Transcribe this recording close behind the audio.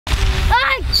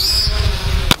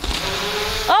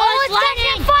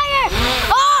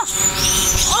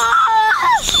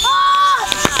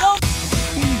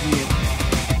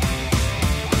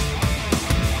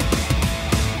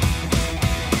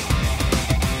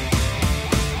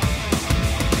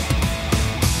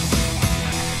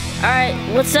Alright,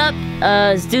 what's up?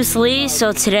 It's DuceLee.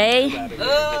 So today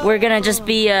we're gonna just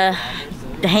be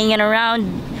hanging around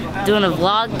doing a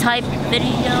vlog type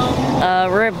video.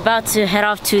 We're about to head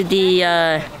off to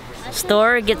the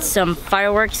store, get some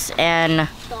fireworks, and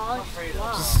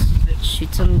just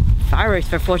shoot some fireworks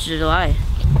for 4th of July.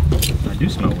 I do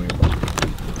smell weird.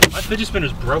 My fidget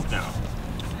spinner's broke now.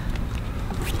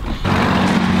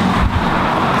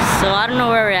 So I don't know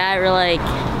where we're at. We're like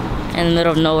in the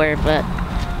middle of nowhere, but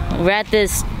we're at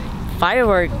this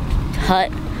firework hut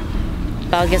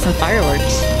about to get some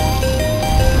fireworks.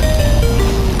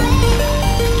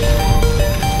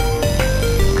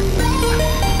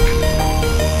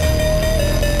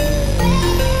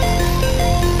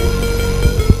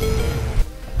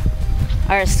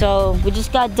 Alright, so we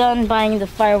just got done buying the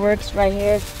fireworks right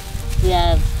here. We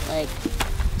have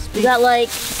like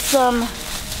some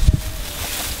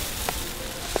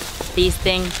these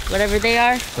things, whatever they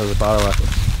are. Those are bottle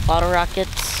rockets. Bottle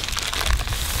rockets.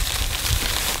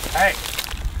 Hey!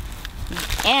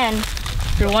 And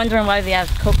if you're wondering why we have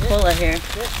Coca-Cola here,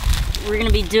 we're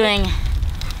gonna be doing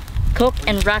Coke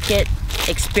and Rocket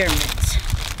experiments.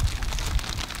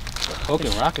 Coke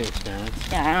and rocket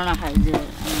experiments? Yeah, I don't know how to do it. I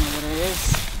don't know what it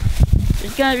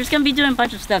is. We're just gonna be doing a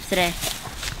bunch of stuff today.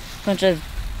 A bunch of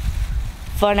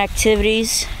fun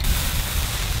activities.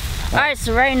 Alright,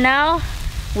 so right now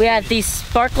we have these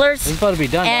sparklers. It's about to be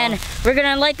done. And we're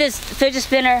gonna light this fidget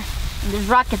spinner. And there's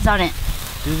rockets on it.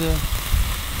 Do the...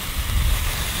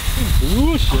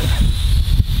 Ooh, shit.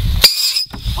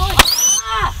 Oh,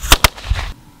 ah!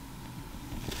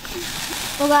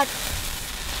 Oh God.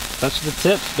 Touch the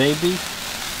tips, baby.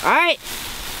 Alright.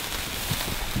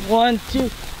 1, 2,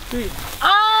 3.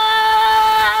 Ah!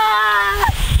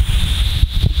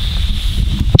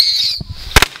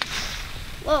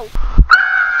 Whoa.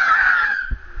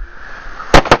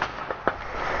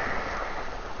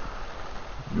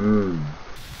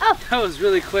 Oh. That was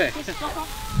really quick. Hey.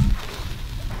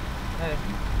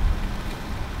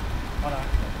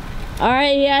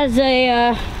 Alright, he has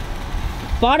a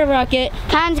bottle rocket.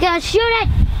 Time's gonna shoot it!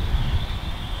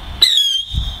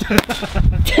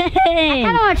 Dang! I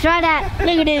kinda wanna try that.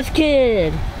 Look at this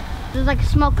kid. There's like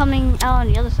smoke coming out on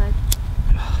the other side.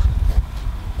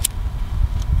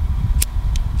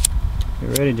 You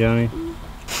ready, Johnny?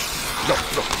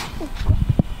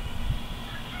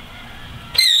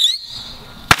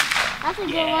 That's a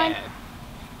good one.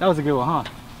 That was a good one, huh?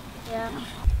 Yeah.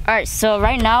 Alright, so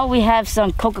right now we have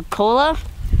some Coca-Cola.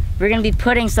 We're gonna be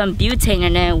putting some butane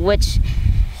in it, which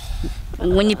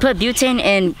when you put butane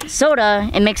in soda,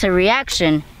 it makes a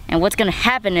reaction. And what's gonna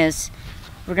happen is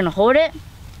we're gonna hold it,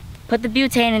 put the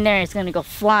butane in there, and it's gonna go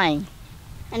flying.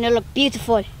 And it'll look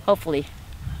beautiful. Hopefully.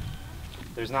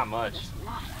 There's not much.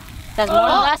 That's more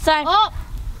than last time. Oh!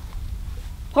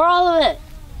 Pour all of it.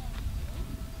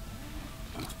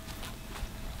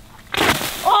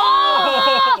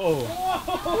 Oh!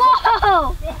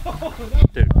 Whoa!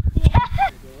 Dude.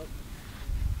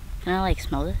 Can I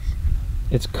smell this?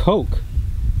 It's Coke.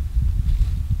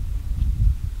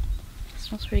 It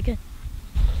smells pretty good.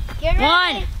 Get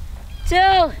ready. 1,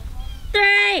 2,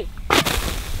 3.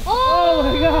 Oh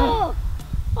my God.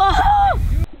 Oh!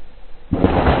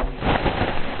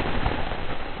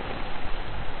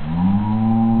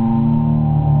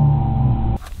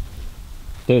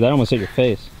 Dude, that almost hit your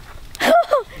face.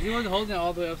 You weren't holding it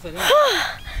all the way upside down.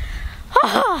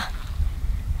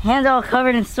 Hands all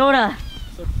covered in soda.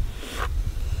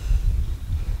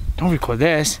 Don't record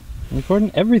this. I'm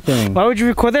recording everything. Why would you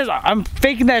record this? I'm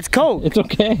faking that it's Coke. It's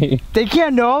okay. They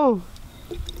can't know.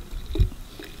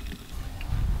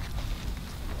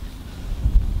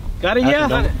 Got it, yeah?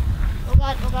 Got it. Oh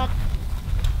God, oh God.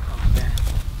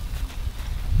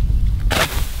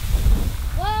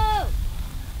 Whoa!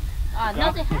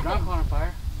 Nothing happened. On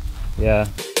fire. Yeah.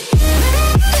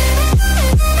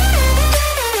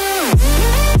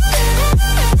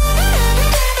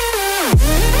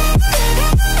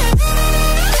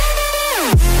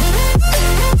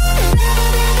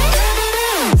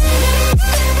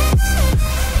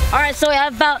 Alright, so we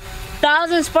have about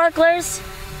 1,000 sparklers,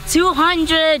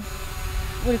 200,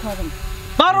 what do you call them?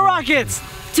 Bottle rockets!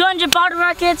 200 bottle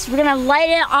rockets. We're gonna light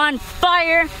it on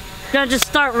fire. We're gonna just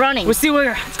start running. We'll see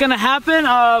what's gonna happen.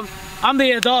 I'm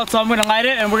the adult, so I'm gonna light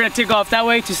it and we're gonna take off that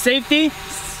way to safety.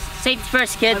 Safety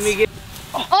first, kids. Let me get...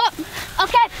 Oh!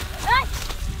 Okay! Run!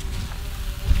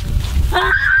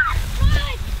 Ah!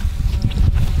 Run!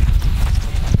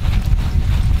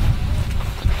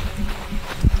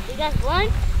 You guys run?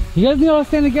 You guys need to all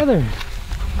stand together.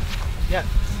 Yeah,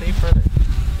 stay further.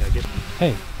 Yeah, get...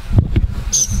 Hey.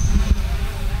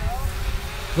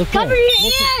 Look Cover there. your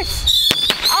Look ears!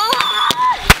 Ah!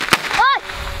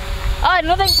 Oh,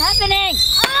 nothing's happening.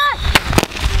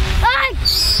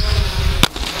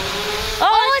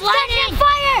 Oh, it's lightning.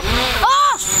 Fire!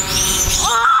 Oh!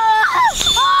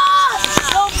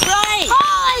 So bright.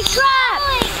 Holy crap!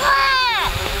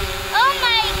 Oh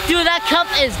my! Dude, that cup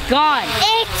is gone.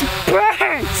 It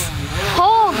burns!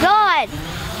 Oh God!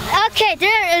 Okay,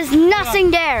 there is nothing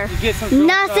there.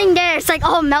 Nothing there. It's like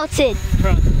all melted.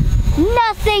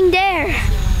 Nothing there.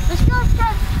 Let's go.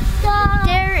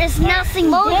 There is nothing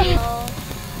there.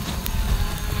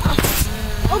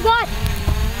 Oh God!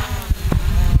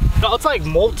 No, it's like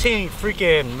molten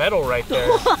freaking metal right there.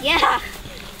 Yeah.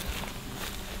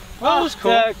 Well, that was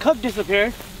cool. The cup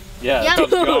disappeared. Yeah, Yep. the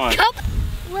cup's gone. Cup.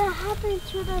 What happened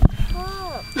to the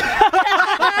cup?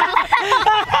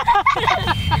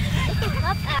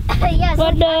 Yes.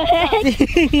 What the heck?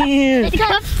 The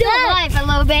cup's still alive a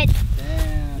little bit.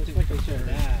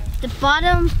 The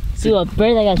bottom. Dude, a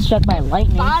bird that got struck by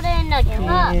lightning. Bottom of the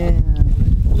cup. Yeah.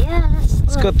 Yeah.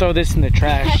 Let's go throw this in the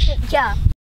trash. Yeah.